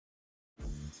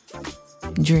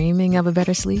Dreaming of a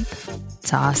better sleep?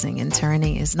 Tossing and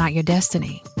turning is not your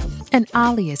destiny. And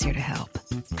Ollie is here to help.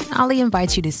 Ollie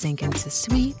invites you to sink into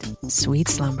sweet, sweet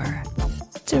slumber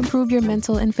to improve your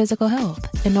mental and physical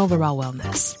health and overall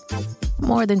wellness.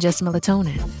 More than just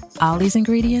melatonin, Ollie's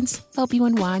ingredients help you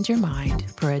unwind your mind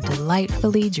for a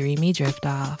delightfully dreamy drift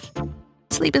off.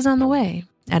 Sleep is on the way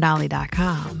at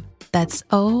Ollie.com. That's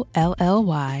OLLY.com.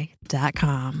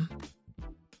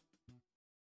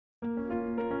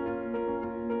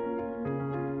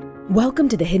 Welcome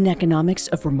to the Hidden Economics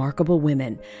of Remarkable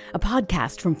Women, a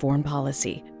podcast from Foreign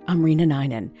Policy. I'm Rena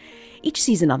Ninan. Each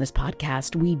season on this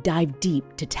podcast, we dive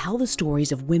deep to tell the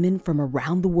stories of women from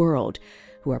around the world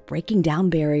who are breaking down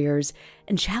barriers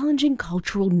and challenging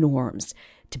cultural norms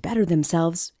to better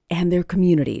themselves and their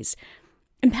communities.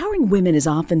 Empowering women is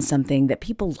often something that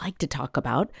people like to talk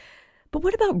about, but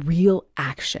what about real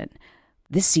action?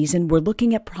 This season, we're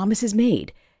looking at promises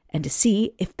made and to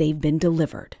see if they've been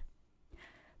delivered.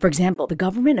 For example, the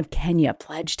government of Kenya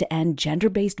pledged to end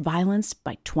gender-based violence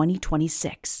by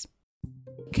 2026.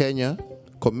 Kenya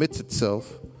commits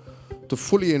itself to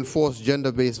fully enforce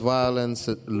gender-based violence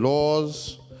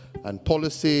laws and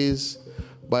policies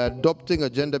by adopting a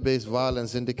gender-based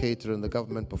violence indicator in the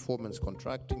government performance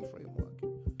contracting framework.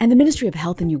 And the Ministry of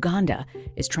Health in Uganda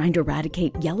is trying to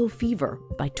eradicate yellow fever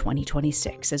by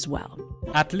 2026 as well.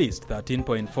 At least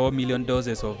 13.4 million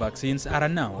doses of vaccines are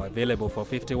now available for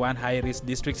 51 high-risk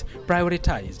districts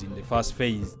prioritized in the first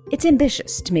phase. It's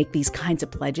ambitious to make these kinds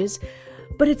of pledges,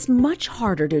 but it's much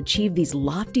harder to achieve these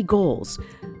lofty goals.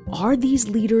 Are these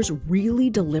leaders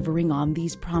really delivering on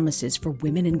these promises for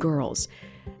women and girls?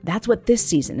 That's what this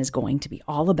season is going to be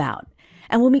all about.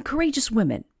 And we'll meet courageous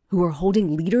women who are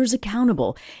holding leaders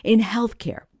accountable in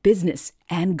healthcare, business,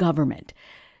 and government.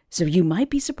 So you might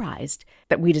be surprised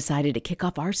that we decided to kick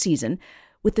off our season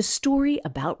with a story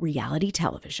about reality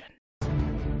television.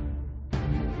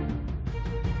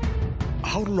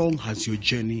 How long has your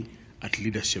journey at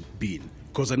leadership been?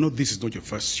 Because I know this is not your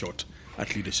first shot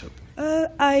at leadership.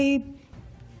 I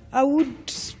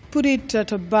would put it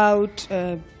at about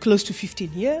close to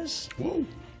 15 years. Whoa.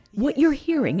 What you're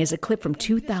hearing is a clip from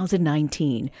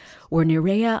 2019, where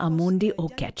Nerea Amondi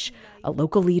Okech, a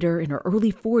local leader in her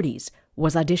early 40s,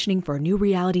 was auditioning for a new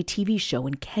reality TV show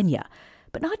in Kenya,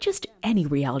 but not just any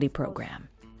reality program.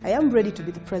 I am ready to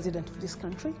be the president of this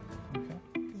country.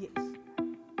 Yes.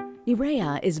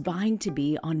 Nerea is vying to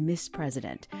be on Miss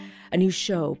President, a new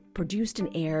show produced and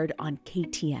aired on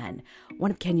KTN,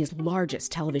 one of Kenya's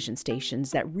largest television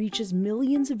stations that reaches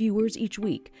millions of viewers each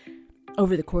week.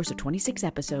 Over the course of 26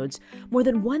 episodes, more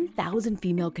than 1,000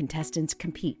 female contestants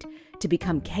compete to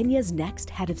become Kenya's next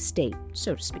head of state,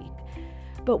 so to speak.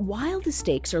 But while the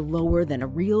stakes are lower than a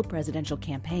real presidential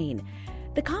campaign,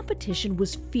 the competition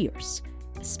was fierce,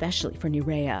 especially for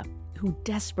Nerea, who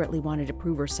desperately wanted to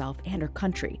prove herself and her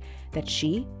country that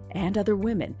she and other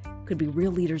women could be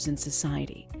real leaders in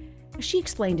society. As she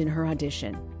explained in her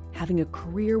audition, having a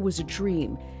career was a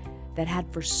dream that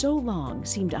had for so long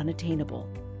seemed unattainable.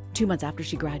 2 months after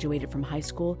she graduated from high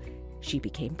school, she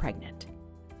became pregnant.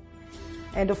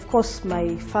 And of course,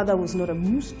 my father was not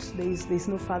amused. There's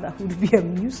no father who would be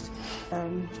amused.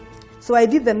 So I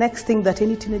did the next thing that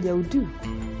any teenager would do.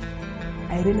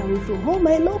 I ran away from home,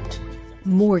 I eloped.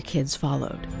 More kids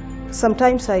followed.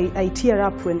 Sometimes I tear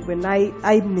up when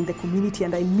I'm in the community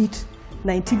and I meet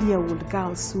 19-year-old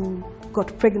girls who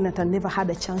got pregnant and never had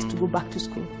a chance to go back to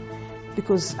school.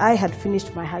 Because I had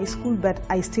finished my high school, but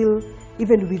I still,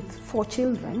 even with 4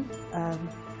 children,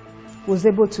 was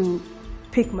able to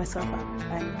pick myself up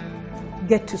and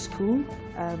get to school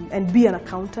and be an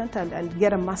accountant and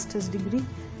get a master's degree.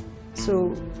 So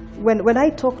when I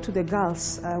talk to the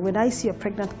girls, when I see a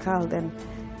pregnant girl, then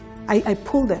I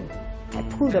pull them. I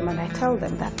pull them and I tell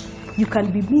them that you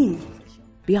can be me.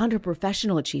 Beyond her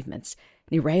professional achievements,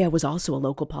 Nerea was also a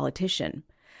local politician.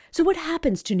 So what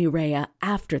happens to Nerea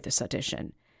after this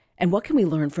audition? And what can we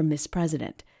learn from Miss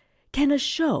President? Can a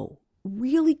show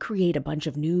really create a bunch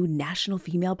of new national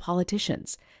female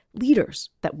politicians, leaders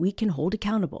that we can hold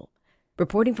accountable?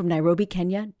 Reporting from Nairobi,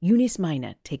 Kenya, Eunice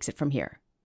Maina takes it from here.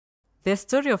 The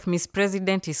story of Miss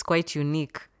President is quite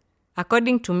unique.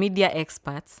 According to media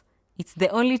experts, it's the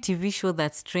only TV show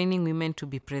that's training women to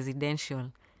be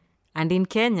presidential. And in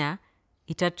Kenya,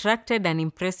 it attracted an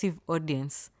impressive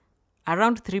audience,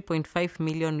 around 3.5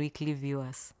 million weekly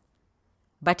viewers.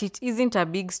 But it isn't a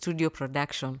big studio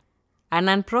production. A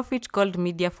non-profit called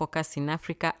Media Focus in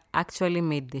Africa actually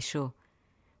made the show,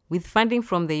 with funding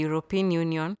from the European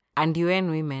Union and UN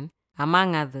Women,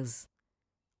 among others.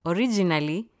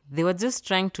 Originally, they were just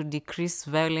trying to decrease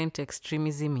violent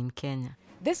extremism in Kenya.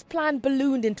 This plan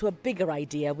ballooned into a bigger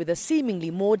idea with a seemingly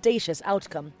more audacious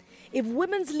outcome. If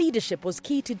women's leadership was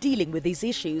key to dealing with these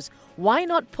issues, why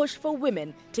not push for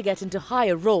women to get into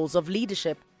higher roles of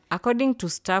leadership? According to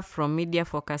staff from Media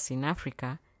Focus in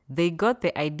Africa, they got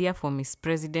the idea for Miss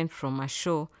President from a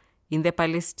show in the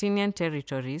Palestinian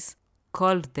territories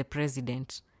called The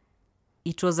President.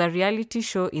 It was a reality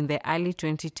show in the early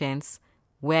 2010s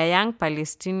where young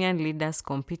Palestinian leaders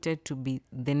competed to be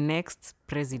the next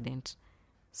president.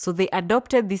 So they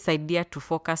adopted this idea to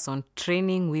focus on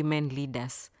training women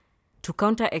leaders, to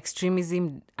counter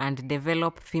extremism and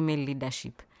develop female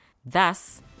leadership.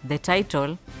 Thus, the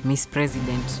title, Miss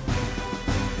President.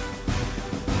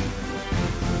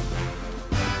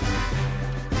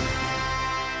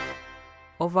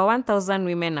 Over 1,000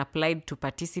 women applied to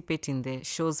participate in the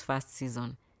show's first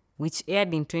season, which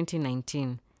aired in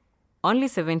 2019. Only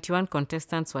 71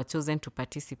 contestants were chosen to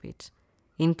participate,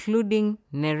 including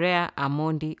Nerea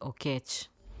Amondi Okech.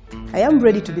 I am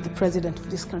ready to be the president of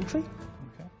this country.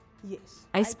 Okay. Yes.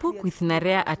 I spoke with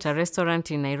Nerea at a restaurant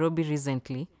in Nairobi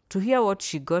recently to hear what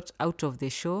she got out of the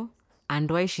show and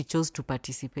why she chose to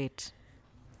participate.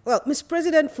 Well, Miss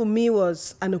President for me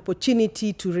was an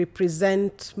opportunity to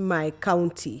represent my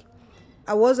county.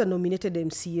 I was a nominated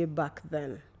MCA back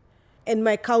then. And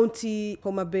my county,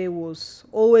 Homa Bay, was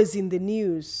always in the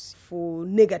news for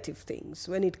negative things.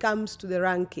 When it comes to the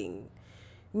ranking,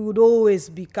 we would always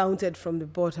be counted from the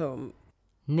bottom.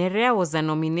 Nerea was a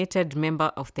nominated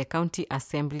member of the County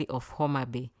Assembly of Homa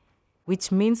Bay,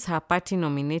 which means her party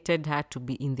nominated her to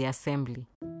be in the assembly.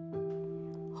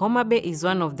 Homa Bay is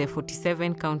one of the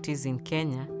 47 counties in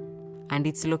Kenya, and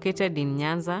it's located in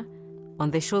Nyanza on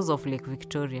the shores of Lake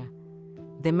Victoria.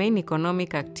 The main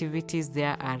economic activities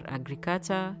there are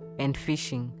agriculture and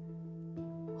fishing.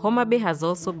 Homa Bay has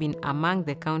also been among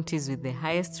the counties with the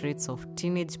highest rates of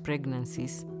teenage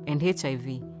pregnancies and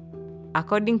HIV,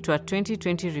 according to a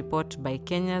 2020 report by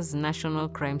Kenya's National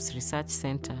Crimes Research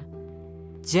Center.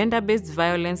 Gender-based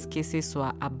violence cases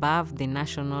were above the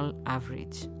national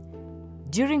average.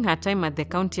 During her time at the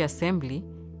County Assembly,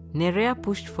 Nerea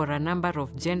pushed for a number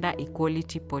of gender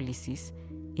equality policies,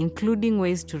 including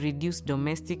ways to reduce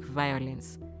domestic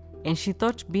violence, and she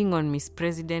thought being on Miss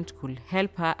President could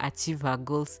help her achieve her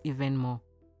goals even more.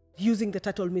 Using the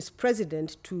title Miss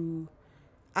President to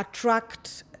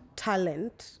attract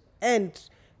talent and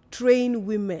train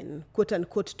women, quote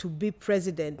unquote, to be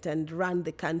president and run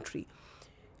the country.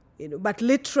 But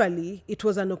literally, it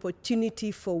was an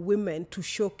opportunity for women to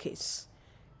showcase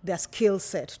their skill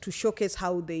set, to showcase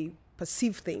how they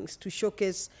perceive things, to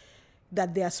showcase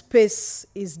that their space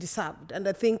is deserved. And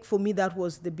I think for me that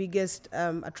was the biggest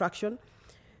attraction.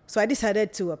 So I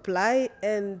decided to apply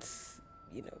and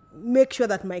make sure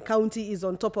that my county is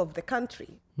on top of the country.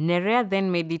 Nerea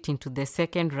then made it into the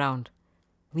second round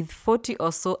with 40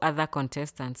 or so other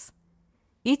contestants.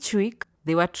 Each week,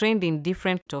 they were trained in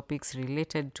different topics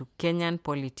related to Kenyan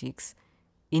politics,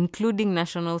 including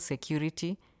national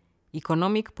security,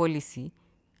 economic policy,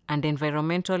 and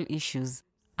environmental issues,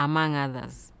 among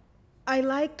others. I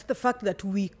liked the fact that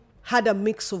we had a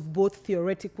mix of both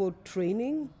theoretical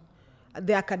training,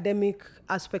 the academic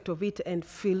aspect of it, and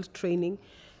field training,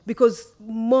 because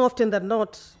more often than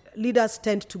not, leaders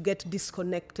tend to get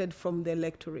disconnected from the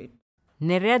electorate.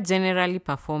 Nerea generally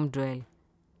performed well.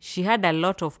 She had a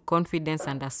lot of confidence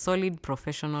and a solid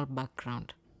professional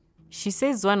background. She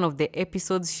says one of the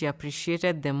episodes she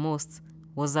appreciated the most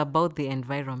was about the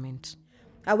environment.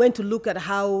 I went to look at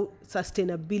how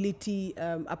sustainability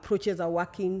approaches are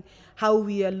working, how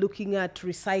we are looking at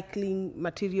recycling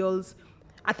materials.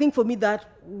 I think for me that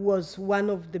was one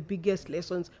of the biggest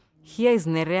lessons. Here is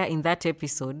Nerea in that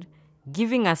episode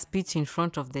giving a speech in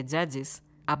front of the judges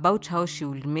about how she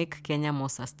will make Kenya more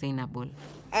sustainable.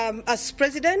 As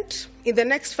president, in the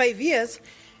next 5 years,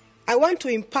 I want to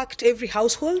impact every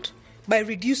household by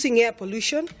reducing air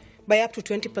pollution by up to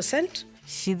 20%.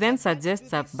 She then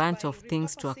suggests a bunch of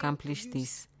things to accomplish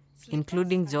this,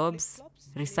 including jobs,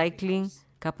 recycling,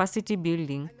 capacity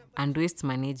building, and waste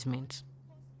management.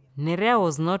 Nerea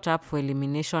was not up for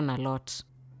elimination a lot,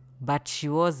 but she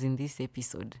was in this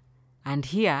episode. And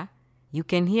here, you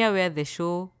can hear where the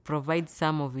show provides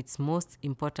some of its most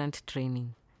important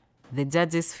training. The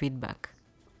judges' feedback.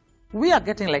 We are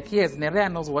getting yes,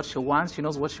 Nerea knows what she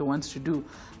wants to do,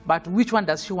 but which one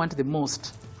does she want the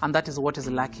most? And that is what is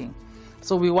lacking.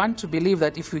 So we want to believe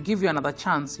that if we give you another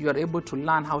chance, you are able to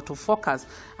learn how to focus.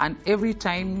 And every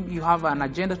time you have an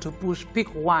agenda to push,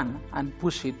 pick one and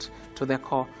push it to the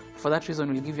core. For that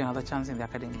reason, we'll give you another chance in the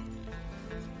academy.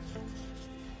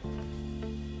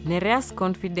 Nerea's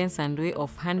confidence and way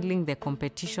of handling the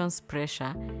competition's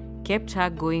pressure kept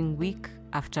her going week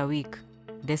after week,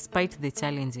 despite the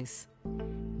challenges.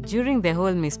 During the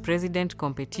whole Miss President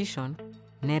competition,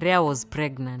 Nerea was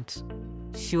pregnant.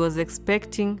 She was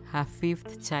expecting her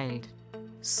 5th child.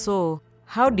 So,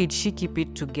 how did she keep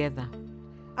it together?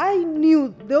 I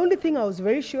knew the only thing I was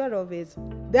very sure of is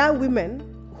there are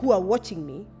women who are watching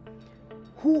me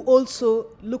who also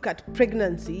look at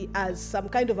pregnancy as some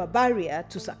kind of a barrier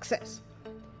to success.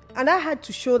 And I had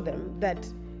to show them that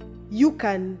you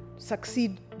can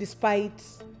succeed despite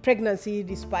pregnancy,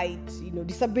 despite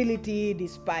disability,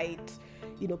 despite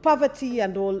poverty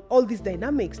and all these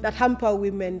dynamics that hamper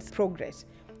women's progress.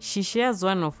 She shares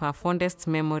one of her fondest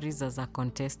memories as a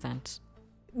contestant.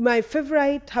 My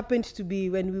favorite happened to be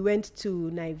when we went to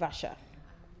Naivasha.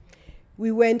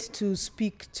 We went to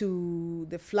speak to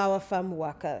the flower farm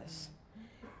workers.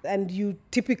 And you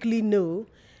typically know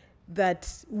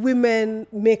that women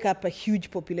make up a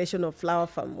huge population of flower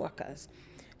farm workers.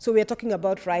 So we are talking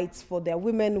about rights for their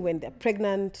women when they're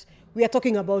pregnant. We are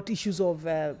talking about issues of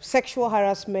sexual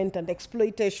harassment and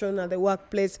exploitation at the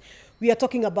workplace. We are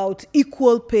talking about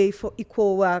equal pay for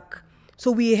equal work.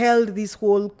 So we held this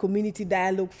whole community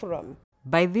dialogue forum.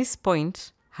 By this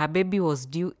point, her baby was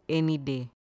due any day.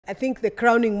 I think the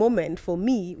crowning moment for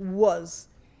me was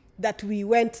that we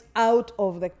went out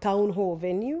of the town hall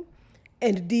venue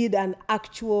and did an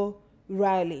actual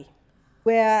rally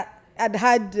where I'd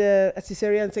had a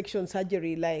cesarean section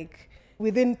surgery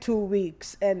within 2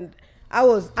 weeks, and I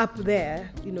was up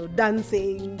there,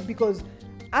 dancing, because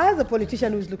as a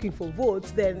politician who's looking for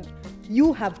votes, then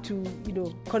you have to,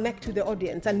 connect to the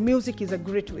audience, and music is a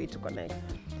great way to connect.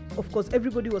 Of course,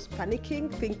 everybody was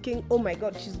panicking, thinking, oh my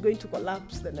God, she's going to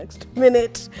collapse the next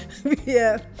minute.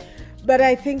 Yeah. But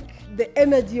I think the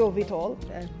energy of it all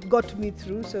got me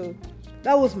through, so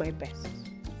that was my best.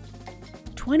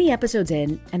 20 episodes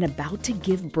in and about to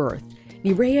give birth,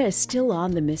 Nerea is still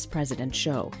on the Miss President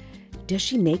show. Does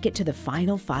she make it to the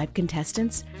final 5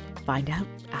 contestants? Find out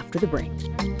after the break.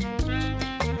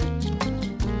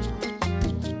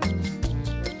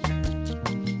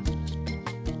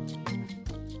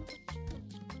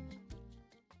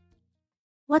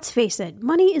 Let's face it,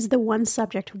 money is the one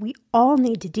subject we all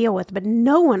need to deal with, but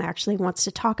no one actually wants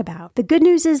to talk about. The good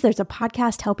news is there's a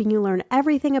podcast helping you learn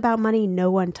everything about money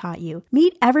no one taught you.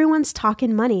 Meet Everyone's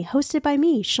Talkin' Money, hosted by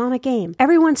me, Shauna Game.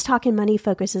 Everyone's Talkin' Money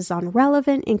focuses on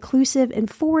relevant, inclusive, and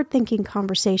forward-thinking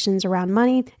conversations around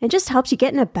money and just helps you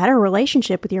get in a better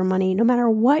relationship with your money no matter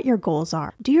what your goals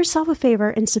are. Do yourself a favor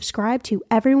and subscribe to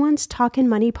Everyone's Talkin'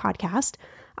 Money podcast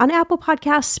on Apple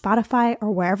Podcasts, Spotify,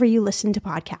 or wherever you listen to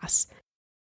podcasts.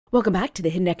 Welcome back to The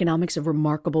Hidden Economics of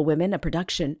Remarkable Women, a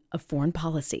production of Foreign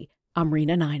Policy. I'm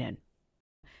Rena Ninan.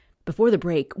 Before the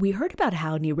break, we heard about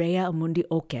how Nerea Amundi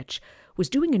Okech was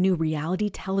doing a new reality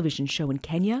television show in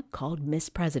Kenya called Miss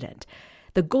President.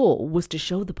 The goal was to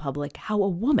show the public how a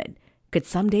woman could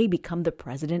someday become the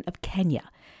president of Kenya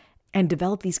and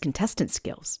develop these contestant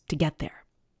skills to get there.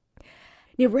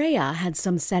 Nerea had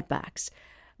some setbacks,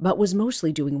 but was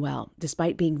mostly doing well,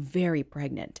 despite being very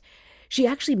pregnant. She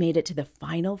actually made it to the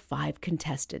final 5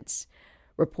 contestants.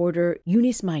 Reporter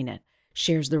Eunice Maina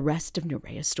shares the rest of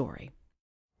Nerea's story.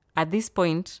 At this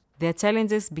point, their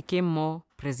challenges became more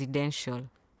presidential.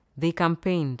 They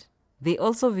campaigned. They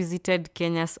also visited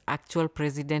Kenya's actual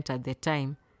president at the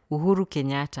time, Uhuru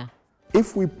Kenyatta.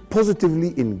 If we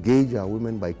positively engage our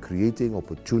women by creating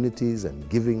opportunities and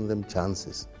giving them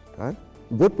chances, right?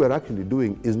 What we're actually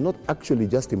doing is not actually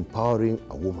just empowering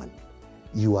a woman.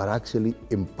 You are actually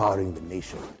empowering the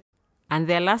nation. And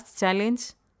their last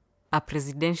challenge, a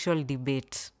presidential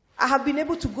debate. I have been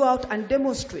able to go out and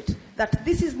demonstrate that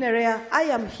this is Nerea, I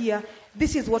am here,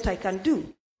 this is what I can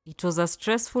do. It was a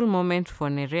stressful moment for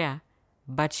Nerea,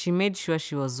 but she made sure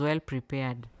she was well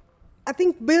prepared. I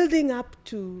think building up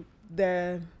to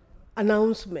the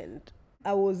announcement,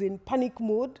 I was in panic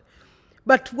mode.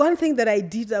 But one thing that I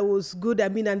did that was good,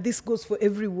 and this goes for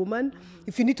every woman,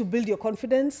 if you need to build your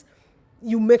confidence,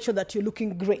 you make sure that you're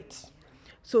looking great.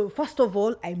 So first of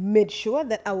all, I made sure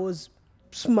that I was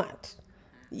smart.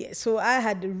 Yeah, so I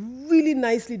had a really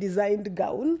nicely designed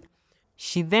gown.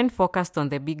 She then focused on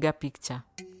the bigger picture.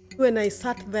 When I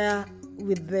sat there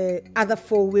with the other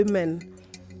 4 women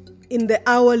in the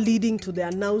hour leading to the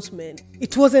announcement,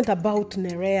 it wasn't about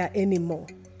Nerea anymore.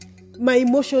 My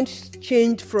emotions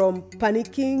changed from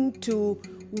panicking to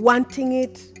wanting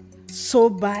it so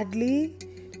badly,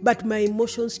 but my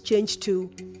emotions changed to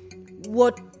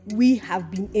what we have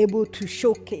been able to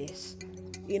showcase,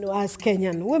 as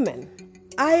Kenyan women.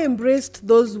 I embraced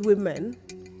those women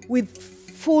with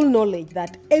full knowledge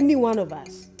that any one of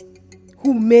us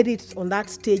who made it on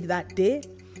that stage that day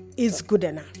is good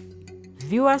enough.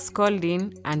 Viewers called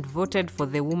in and voted for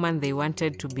the woman they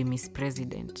wanted to be Miss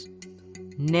President.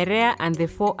 Nerea and the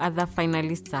 4 other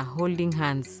finalists are holding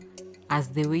hands as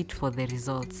they wait for the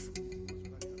results.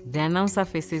 The announcer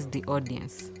faces the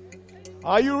audience.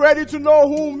 Are you ready to know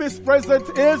who Miss President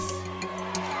is?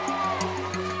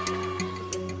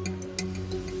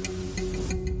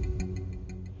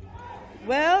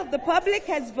 Well, the public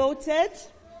has voted,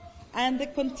 and the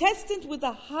contestant with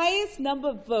the highest number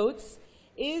of votes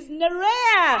is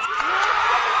Nerea.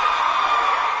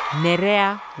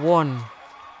 Nerea won.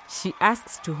 She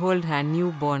asks to hold her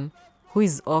newborn, who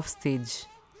is off stage.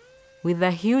 With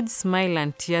a huge smile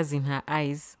and tears in her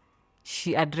eyes,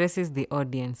 she addresses the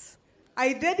audience.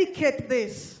 I dedicate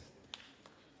this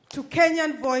to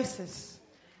Kenyan voices,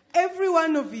 every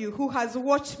one of you who has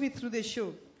watched me through the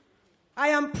show. I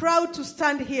am proud to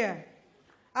stand here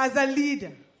as a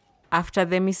leader. After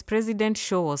the Miss President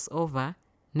show was over,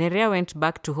 Nerea went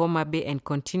back to Homa Bay and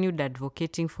continued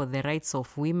advocating for the rights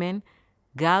of women,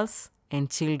 girls, and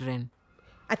children.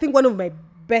 I think one of my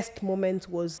best moments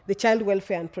was the child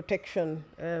welfare and protection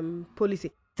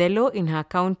policy. The law in her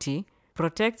county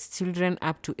protects children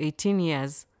up to 18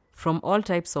 years from all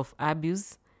types of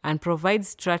abuse and provides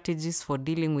strategies for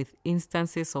dealing with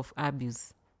instances of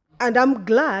abuse. And I'm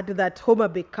glad that Homa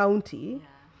Bay County,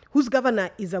 whose governor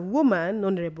is a woman,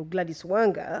 Honorable Gladys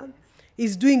Wanga,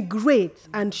 is doing great,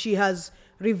 and she has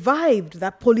revived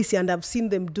that policy, and I've seen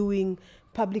them doing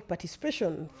public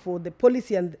participation for the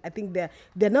policy, and I think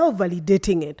they're now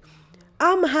validating it.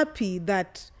 I'm happy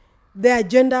that the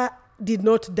agenda did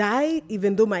not die,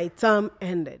 even though my term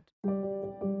ended.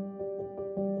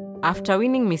 After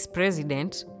winning Miss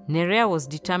President, Nerea was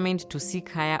determined to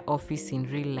seek higher office in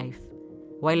real life.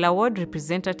 While a ward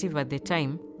representative at the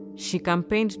time, she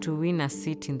campaigned to win a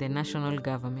seat in the national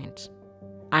government.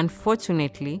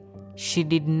 Unfortunately, she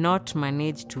did not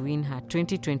manage to win her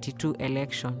 2022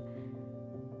 election.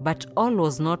 But all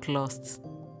was not lost.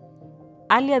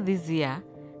 Earlier this year,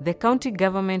 the county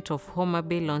government of Homa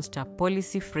Bay launched a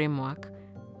policy framework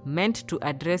meant to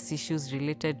address issues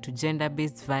related to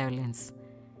gender-based violence,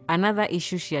 another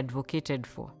issue she advocated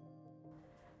for.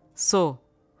 So,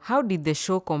 how did the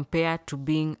show compare to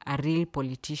being a real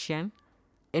politician?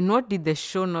 And what did the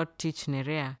show not teach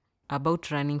Nerea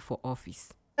about running for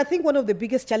office? I think one of the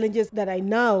biggest challenges that I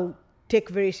now take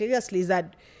very seriously is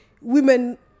that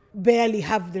women barely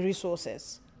have the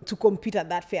resources to compete at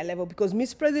that fair level, because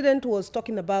Miss President was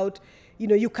talking about,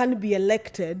 you can't be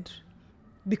elected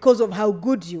because of how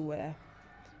good you were.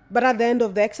 But at the end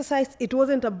of the exercise, it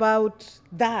wasn't about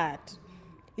that.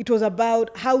 It was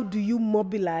about how do you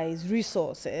mobilize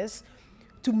resources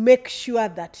to make sure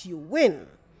that you win.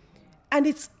 And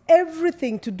it's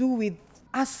everything to do with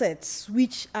assets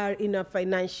which are in a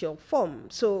financial form.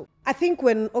 So I think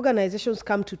when organizations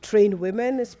come to train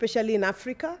women, especially in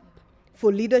Africa,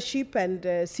 for leadership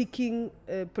and seeking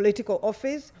political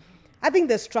office, I think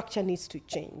the structure needs to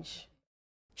change.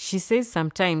 She says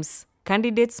sometimes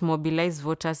candidates mobilize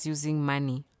voters using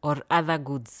money or other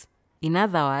goods. In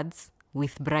other words,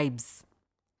 with bribes.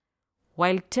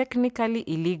 While technically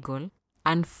illegal,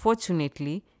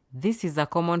 unfortunately, this is a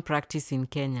common practice in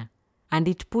Kenya, and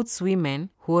it puts women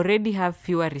who already have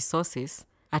fewer resources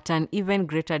at an even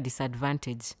greater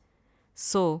disadvantage.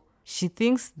 So, she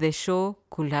thinks the show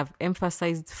could have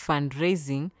emphasized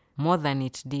fundraising more than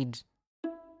it did.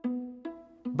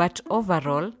 But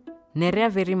overall,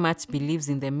 Nerea very much believes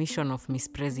in the mission of Miss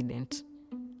President.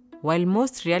 While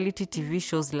most reality TV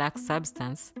shows lack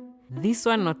substance, this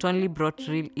one not only brought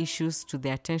real issues to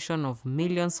the attention of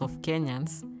millions of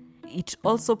Kenyans, it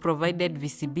also provided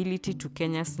visibility to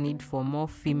Kenya's need for more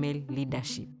female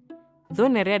leadership. Though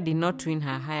Nerea did not win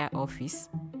her higher office,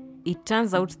 it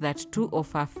turns out that 2 of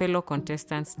her fellow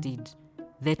contestants did.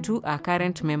 The 2 are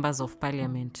current members of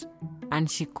parliament,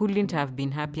 and she couldn't have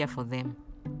been happier for them.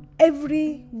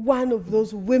 Every one of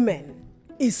those women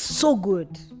is so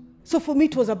good. So for me,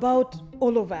 it was about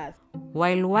all of us.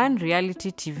 While one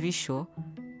reality TV show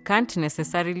can't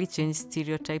necessarily change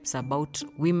stereotypes about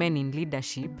women in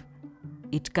leadership,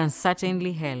 it can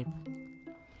certainly help.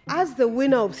 As the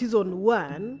winner of season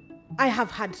 1, I have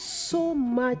had so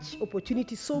much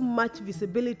opportunity, so much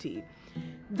visibility,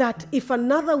 that if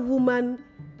another woman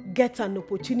gets an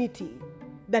opportunity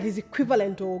that is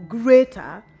equivalent or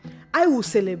greater, I will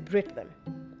celebrate them.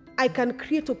 I can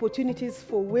create opportunities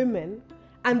for women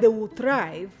and they will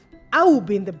thrive. I will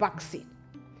be in the back seat.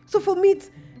 So for me,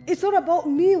 it's not about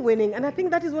me winning, and I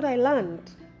think that is what I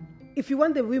learned. If you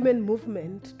want the women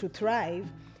movement to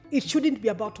thrive, it shouldn't be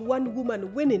about one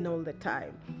woman winning all the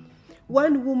time.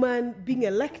 One woman being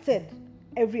elected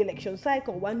every election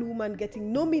cycle, one woman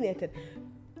getting nominated.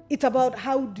 It's about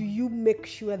how do you make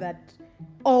sure that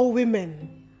all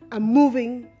women are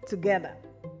moving together.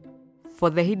 For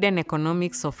the hidden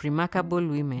economics of remarkable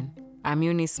women, I'm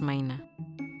Eunice Maina.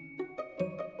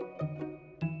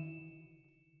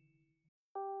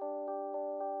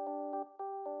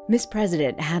 Miss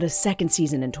President had a second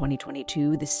season in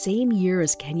 2022, the same year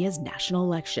as Kenya's national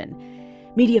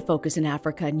election. Media Focus in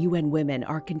Africa and UN Women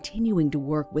are continuing to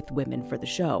work with women for the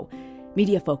show.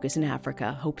 Media Focus in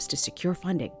Africa hopes to secure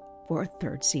funding for a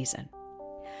third season.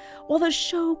 While the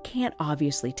show can't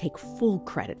obviously take full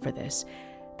credit for this,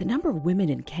 the number of women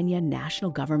in Kenya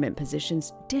national government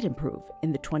positions did improve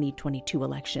in the 2022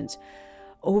 elections.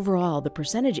 Overall, the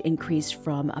percentage increased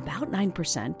from about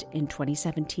 9% in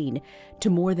 2017 to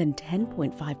more than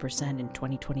 10.5% in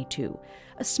 2022,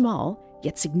 a small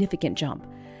yet significant jump.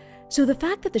 So the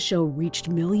fact that the show reached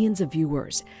millions of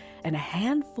viewers and a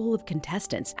handful of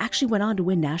contestants actually went on to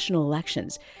win national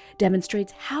elections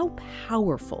demonstrates how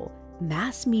powerful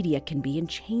mass media can be in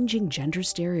changing gender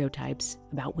stereotypes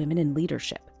about women in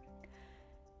leadership.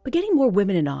 But getting more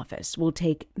women in office will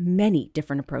take many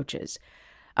different approaches.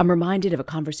 I'm reminded of a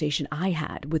conversation I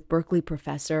had with Berkeley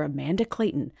professor Amanda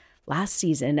Clayton last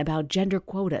season about gender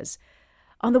quotas.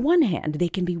 On the one hand, they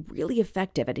can be really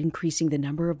effective at increasing the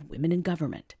number of women in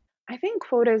government. I think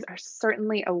quotas are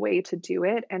certainly a way to do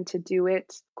it and to do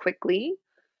it quickly.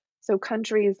 So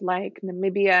countries like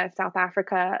Namibia, South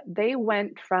Africa, they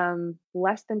went from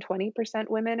less than 20%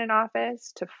 women in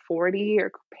office to 40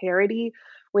 or parity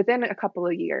within a couple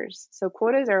of years. So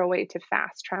quotas are a way to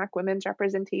fast track women's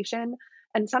representation,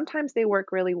 and sometimes they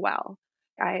work really well.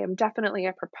 I am definitely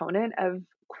a proponent of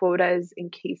quotas in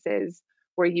cases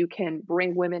where you can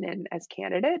bring women in as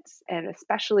candidates, and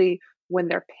especially when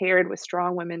they're paired with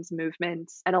strong women's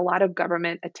movements and a lot of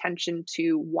government attention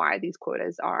to why these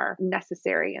quotas are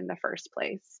necessary in the first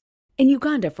place. In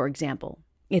Uganda, for example,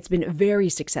 it's been very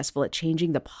successful at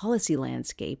changing the policy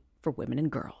landscape for women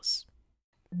and girls.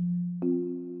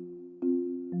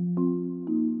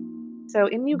 So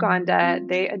in Uganda,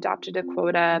 they adopted a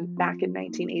quota back in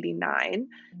 1989,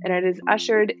 and it has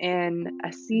ushered in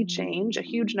a sea change, a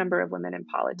huge number of women in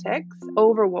politics,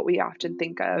 over what we often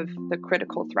think of the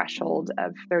critical threshold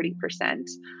of 30%.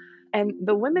 And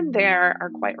the women there are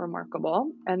quite remarkable,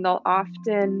 and they'll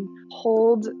often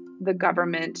hold the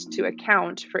government to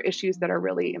account for issues that are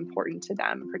really important to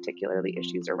them, particularly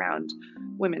issues around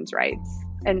women's rights.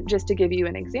 And just to give you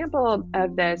an example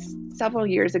of this, several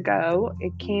years ago,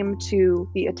 it came to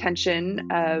the attention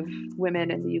of women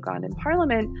in the Ugandan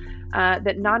parliament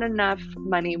that not enough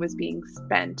money was being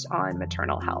spent on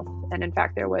maternal health. And in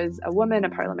fact, there was a woman, a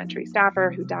parliamentary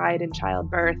staffer, who died in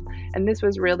childbirth. And this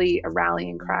was really a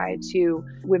rallying cry to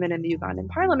women in the Ugandan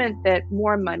parliament that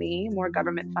more money, more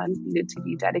government funds needed to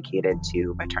be dedicated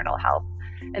to maternal health.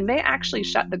 And they actually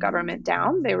shut the government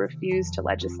down. They refused to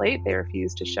legislate. They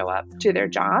refused to show up to their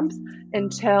jobs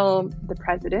until the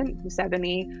president,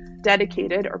 Museveni,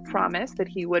 dedicated or promised that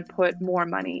he would put more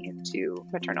money into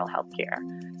maternal health care.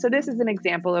 So this is an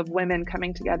example of women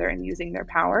coming together and using their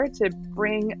power to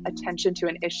bring attention to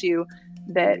an issue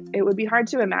that it would be hard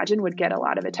to imagine would get a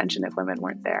lot of attention if women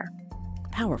weren't there.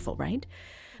 Powerful, right?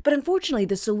 But unfortunately,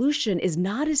 the solution is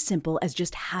not as simple as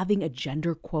just having a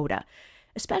gender quota,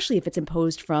 especially if it's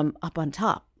imposed from up on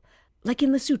top, like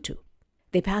in Lesotho.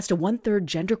 They passed a 1/3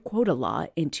 gender quota law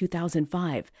in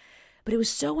 2005, but it was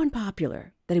so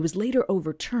unpopular that it was later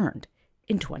overturned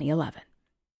in 2011.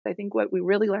 I think what we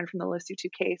really learned from the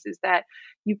Lesotho case is that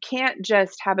you can't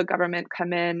just have a government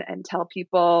come in and tell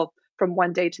people from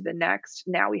one day to the next,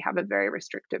 now we have a very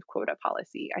restrictive quota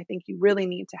policy. I think you really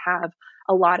need to have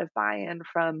a lot of buy-in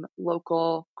from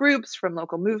local groups, from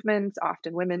local movements,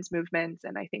 often women's movements,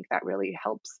 and I think that really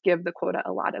helps give the quota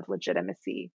a lot of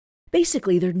legitimacy.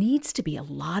 Basically, there needs to be a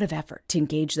lot of effort to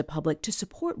engage the public to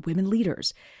support women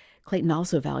leaders. Clayton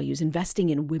also values investing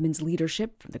in women's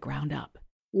leadership from the ground up.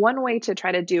 One way to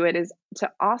try to do it is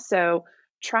to also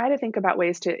try to think about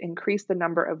ways to increase the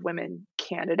number of women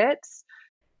candidates.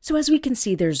 So as we can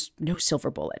see, there's no silver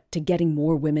bullet to getting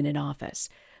more women in office.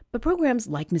 But programs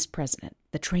like Miss President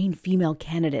that train female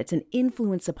candidates and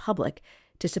influence the public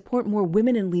to support more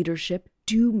women in leadership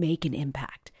do make an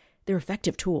impact. They're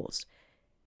effective tools.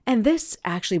 And this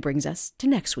actually brings us to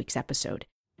next week's episode.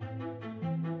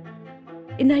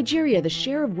 In Nigeria, the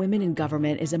share of women in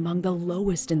government is among the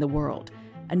lowest in the world.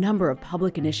 A number of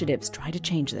public initiatives try to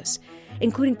change this,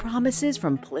 including promises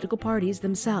from political parties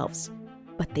themselves.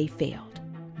 But they failed.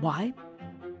 Why?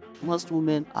 Most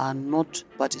women are not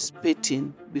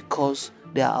participating because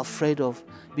they are afraid of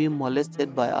being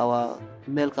molested by our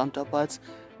male counterparts.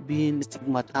 being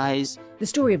stigmatized. The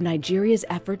story of Nigeria's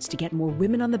efforts to get more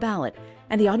women on the ballot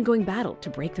and the ongoing battle to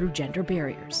break through gender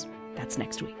barriers. That's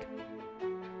next week.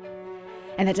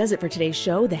 And that does it for today's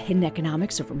show. The Hidden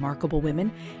Economics of Remarkable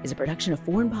Women is a production of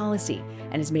Foreign Policy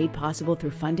and is made possible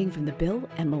through funding from the Bill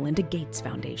and Melinda Gates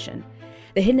Foundation.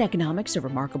 The Hidden Economics of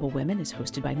Remarkable Women is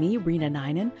hosted by me, Rena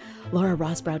Ninan. Laura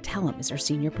Rosbrow-Tellem is our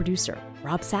senior producer.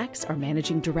 Rob Sachs, our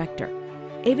managing director.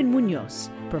 Evan Munoz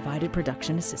provided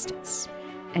production assistance.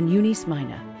 And Eunice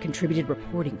Mina contributed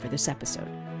reporting for this episode.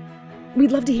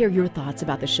 We'd love to hear your thoughts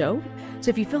about the show, so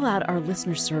if you fill out our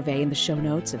listener survey in the show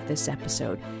notes of this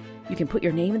episode, you can put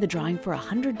your name in the drawing for a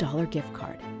 $100 gift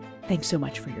card. Thanks so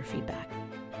much for your feedback.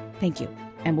 Thank you,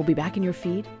 and we'll be back in your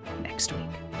feed next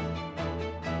week.